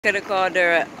Could have called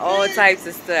her all types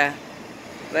of stuff,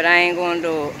 but I ain't gonna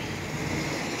do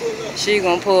it. She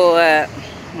gonna pull up.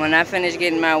 When I finish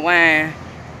getting my wine,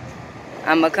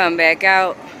 I'ma come back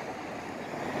out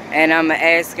and I'ma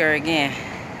ask her again.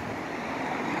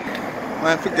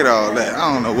 Man, forget all that.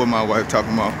 I don't know what my wife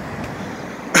talking about.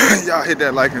 Y'all hit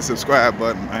that like and subscribe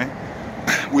button, man.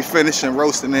 We finishing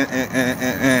roasting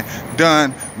and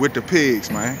done with the pigs,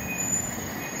 man.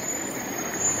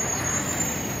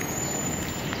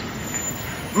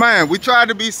 Man, we tried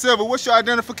to be civil. What's your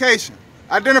identification?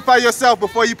 Identify yourself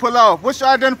before you pull off. What's your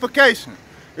identification?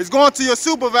 It's going to your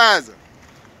supervisor.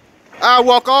 I'll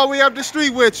walk all the way up the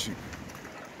street with you.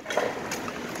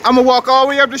 I'm gonna walk all the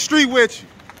way up the street with you.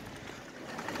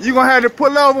 You're gonna have to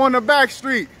pull over on the back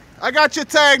street. I got your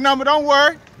tag number, don't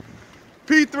worry.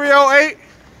 P308.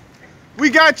 We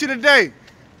got you today.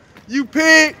 You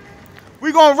pig,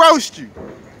 we gonna roast you.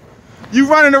 You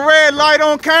running a red light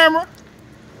on camera.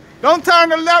 Don't turn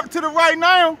the left to the right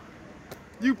now.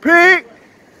 You pig.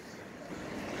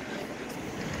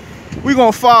 We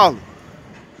gonna follow.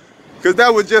 Cause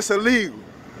that was just illegal.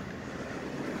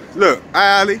 Look,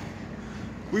 Allie,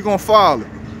 we gonna follow.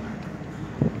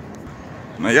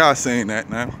 Now y'all seen that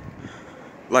now.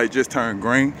 Light just turned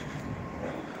green.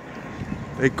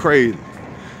 They crazy.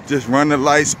 Just run the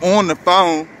lights on the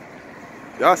phone.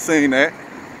 Y'all seen that.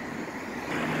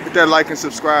 Hit that like and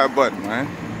subscribe button, man.